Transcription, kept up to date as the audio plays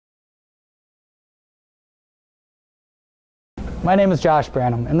My name is Josh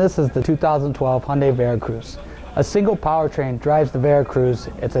Branham, and this is the 2012 Hyundai Veracruz. A single powertrain drives the Veracruz.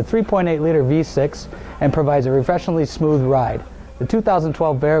 It's a 3.8-liter V6 and provides a refreshingly smooth ride. The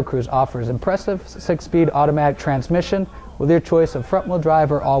 2012 Veracruz offers impressive 6-speed automatic transmission with your choice of front-wheel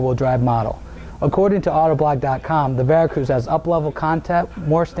drive or all-wheel drive model. According to Autoblog.com, the Veracruz has up-level content,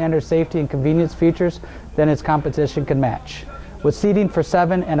 more standard safety and convenience features than its competition can match. With seating for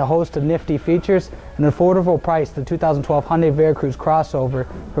 7 and a host of nifty features, an affordable price, the 2012 Hyundai Veracruz crossover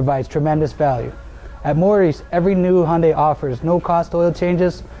provides tremendous value. At Morrie's, every new Hyundai offers no-cost oil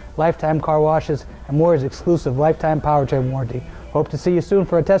changes, lifetime car washes, and Morrie's exclusive lifetime powertrain warranty. Hope to see you soon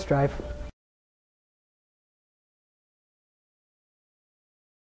for a test drive.